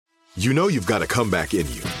You know you've got a comeback in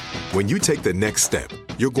you. When you take the next step,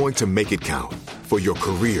 you're going to make it count for your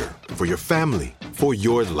career, for your family, for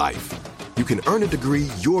your life. You can earn a degree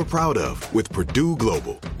you're proud of with Purdue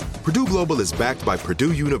Global. Purdue Global is backed by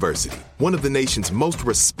Purdue University, one of the nation's most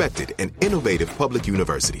respected and innovative public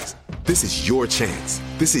universities. This is your chance.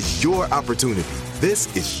 This is your opportunity.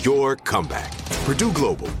 This is your comeback. Purdue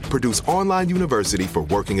Global, Purdue's online university for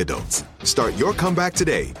working adults. Start your comeback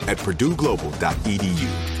today at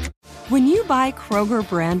purdueglobal.edu. When you buy Kroger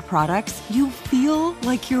brand products, you feel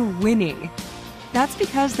like you're winning. That's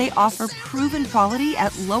because they offer proven quality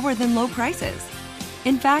at lower than low prices.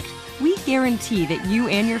 In fact, we guarantee that you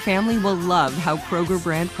and your family will love how Kroger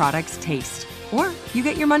brand products taste, or you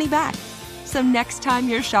get your money back. So next time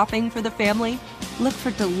you're shopping for the family, look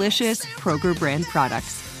for delicious Kroger brand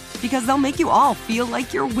products, because they'll make you all feel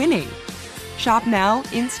like you're winning. Shop now,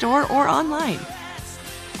 in-store, or online.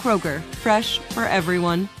 Kroger, fresh for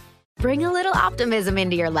everyone. Bring a little optimism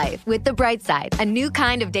into your life with The Bright Side, a new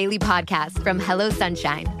kind of daily podcast from Hello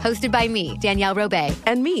Sunshine, hosted by me, Danielle Robay.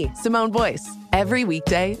 And me, Simone Boyce. Every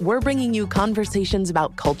weekday, we're bringing you conversations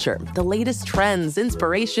about culture, the latest trends,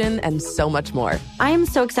 inspiration, and so much more. I am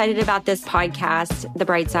so excited about this podcast, The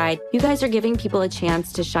Bright Side. You guys are giving people a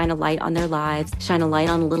chance to shine a light on their lives, shine a light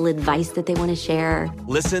on a little advice that they want to share.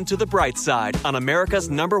 Listen to The Bright Side on America's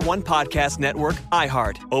 #1 podcast network,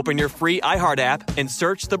 iHeart. Open your free iHeart app and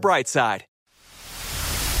search The Bright Side.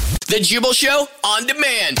 The Jubal Show on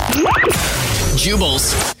demand.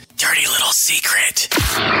 Jubal's dirty little secret.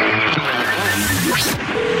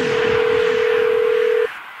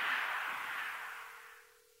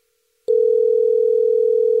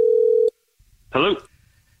 Hello.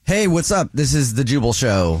 Hey, what's up? This is The Jubal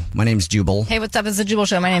Show. My name's Jubal. Hey, what's up? It's The Jubal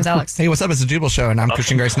Show. My name's Alex. Hey, what's up? It's The Jubal Show, and I'm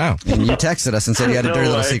Christian Gray Snow. And you texted us and said you had a dirty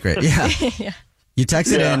little secret. Yeah. Yeah. You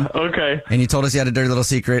texted in. Okay. And you told us you had a dirty little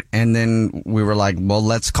secret, and then we were like, well,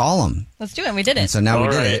 let's call him. Let's do it. We did And it. so now All we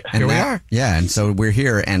did right. it. And Here we are. Yeah, and so we're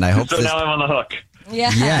here, and I hope So this... now I'm on the hook.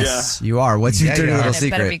 Yeah. Yes, you are. What's your Yeah, dirty you are. little And it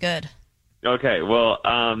better be secret? good. Okay, well,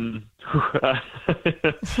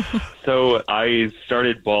 so I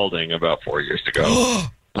started balding about 4 years ago.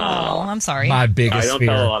 Oh, I'm sorry. My I biggest don't fear.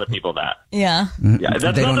 tell a lot of people that. Yeah. Yeah, that's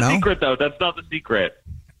They not don't the know? secret, though. That's not the secret.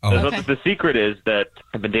 Oh. That's Okay. not the secret is that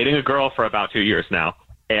I've been dating a girl for about 2 years now,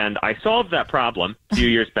 and I solved that problem a few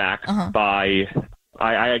years back by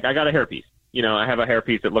I got a hairpiece. You know, I have a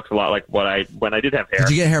hairpiece that looks a lot like when I did have hair. Did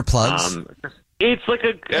you get hair plugs? It's like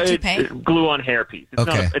toupee? a glue-on hairpiece. It's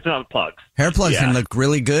Okay. It's not plugs. Hair plugs Yeah. can look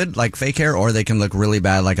really good, like fake hair, or they can look really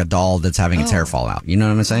bad, like a doll that's having its hair fall out. You know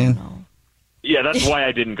what I'm saying? Yeah, that's why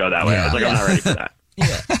I didn't go that way. I was like, I'm not ready for that.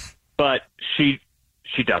 Yeah. But she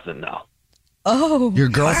doesn't know. Oh. Your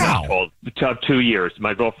girlfriend. Told of 2 years.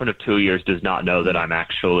 My girlfriend of 2 years does not know that I'm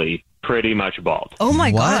actually pretty much bald. Oh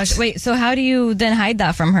my What? gosh. Wait, so how do you then hide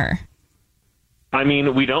that from her? I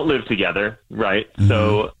mean, we don't live together, right?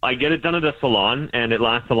 So I get it done at a salon, and it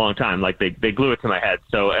lasts a long time. Like, they glue it to my head.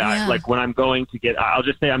 So, Yeah. like, when I'm going to get, I'll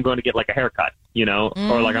just say I'm going to get, like, a haircut, you know?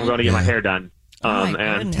 Or, like, I'm going to get my hair done. Oh, my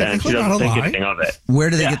And goodness. she Technically doesn't not a think lie. anything of it. Where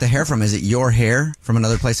do they Yeah. get the hair from? Is it your hair from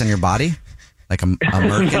another place on your body? Like a merkin?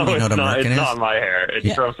 No, Do you know what a it's not. merkin It's is? not my hair.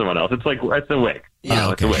 It's from someone else. It's like, it's a wig. You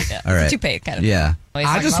know, it's a wig. Yeah. All right. It's a toupee, kind of. Yeah. Always I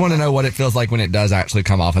talking just about want to that. know what it feels like when it does actually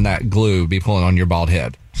come off and that glue be pulling on your bald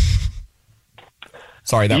head.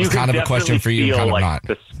 Sorry, that was can kind of a question definitely for you, feel, kind of like, not.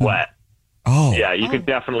 the sweat. Oh. Yeah, you can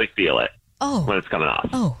definitely feel it when it's coming off.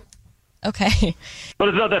 Oh. Okay. But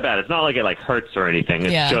it's not that bad. It's not like it like hurts or anything.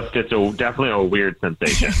 It's Yeah. just definitely a weird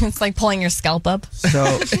sensation. It's like pulling your scalp up. So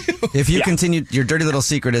if you continue, your dirty little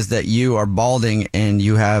secret is that you are balding and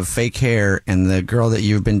you have fake hair, and the girl that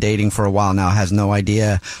you've been dating for a while now has no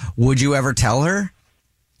idea. Would you ever tell her?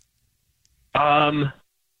 I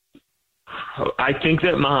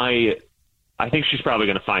think she's probably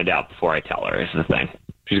going to find out before I tell her. Is the thing.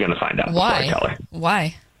 She's going to find out before I tell her.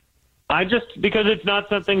 Why? Because it's not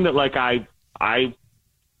something that like I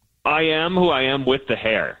am who I am with the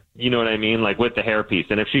hair. You know what I mean? Like with the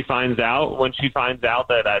hairpiece. And if she finds out, when she finds out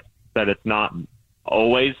that it's not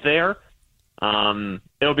always there,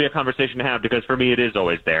 it'll be a conversation to have, because for me it is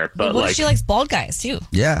always there. But what like, if she likes bald guys too?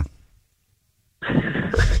 Yeah.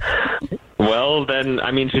 well, then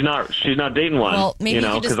I mean she's not dating one. Well, maybe you you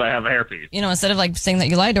know, could just- because I have a hairpiece. You know, instead of like saying that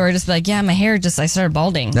you lied to her, just be like, yeah, my hair I started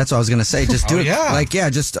balding. That's what I was going to say. Just do it. yeah. Like, yeah,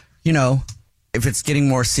 just, you know, if it's getting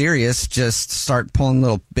more serious, just start pulling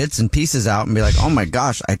little bits and pieces out and be like, oh my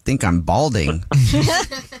gosh, I think I'm balding.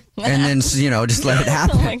 and then, just let it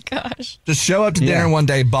happen. Oh my gosh. Just show up to dinner one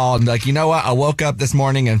day bald and be like, you know what? I woke up this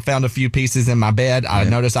morning and found a few pieces in my bed. I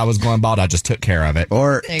noticed I was going bald. I just took care of it.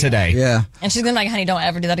 Or today. Yeah. And she's going to be like, honey, don't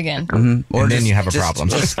ever do that again. Mm-hmm. Or then you have a problem.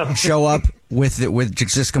 Just show up with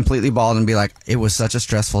just completely bald and be like, it was such a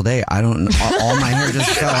stressful day. All my hair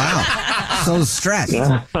just fell out. So stressed.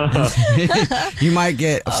 You might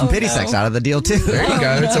get some pity sex out of the deal too. There you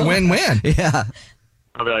go. It's a win-win. Yeah.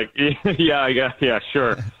 I'll be like, yeah,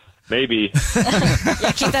 sure. Maybe.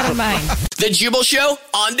 Keep that in mind. The Jubal Show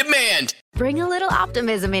on demand. Bring a little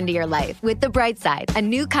optimism into your life with The Bright Side, a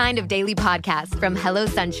new kind of daily podcast from Hello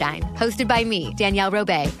Sunshine, hosted by me, Danielle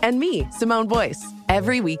Robay. And me, Simone Boyce.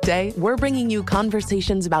 Every weekday, we're bringing you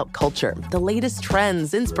conversations about culture, the latest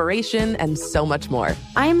trends, inspiration, and so much more.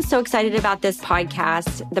 I am so excited about this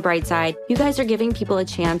podcast, The Bright Side. You guys are giving people a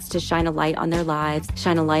chance to shine a light on their lives,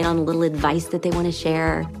 shine a light on a little advice that they want to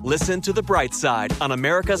share. Listen to The Bright Side on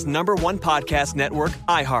America's #1 podcast network,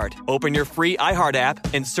 iHeart. Open your free iHeart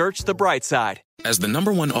app and search The Bright Side. As the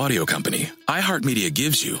 #1 audio company, iHeartMedia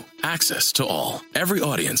gives you access to all. Every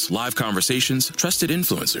audience, live conversations, trusted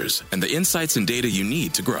influencers, and the insights and data you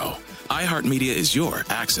need to grow. iHeartMedia is your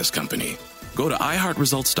access company. Go to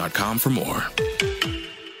iHeartResults.com for more.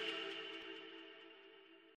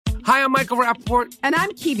 Hi, I'm Michael Rappaport. And I'm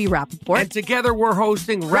Kibi Rappaport. And together we're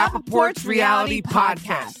hosting Rappaport's Reality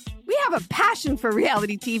Podcast. We have a passion for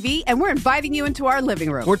reality TV, and we're inviting you into our living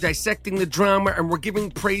room. We're dissecting the drama, and we're giving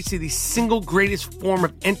praise to the single greatest form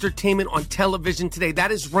of entertainment on television today.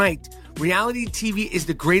 That is right. Reality TV is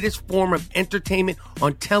the greatest form of entertainment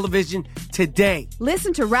on television today.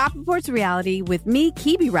 Listen to Rappaport's Reality with me,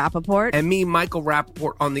 Kibi Rappaport. And me, Michael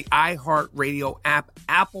Rappaport, on the iHeartRadio app,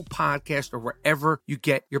 Apple Podcast, or wherever you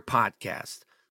get your podcast.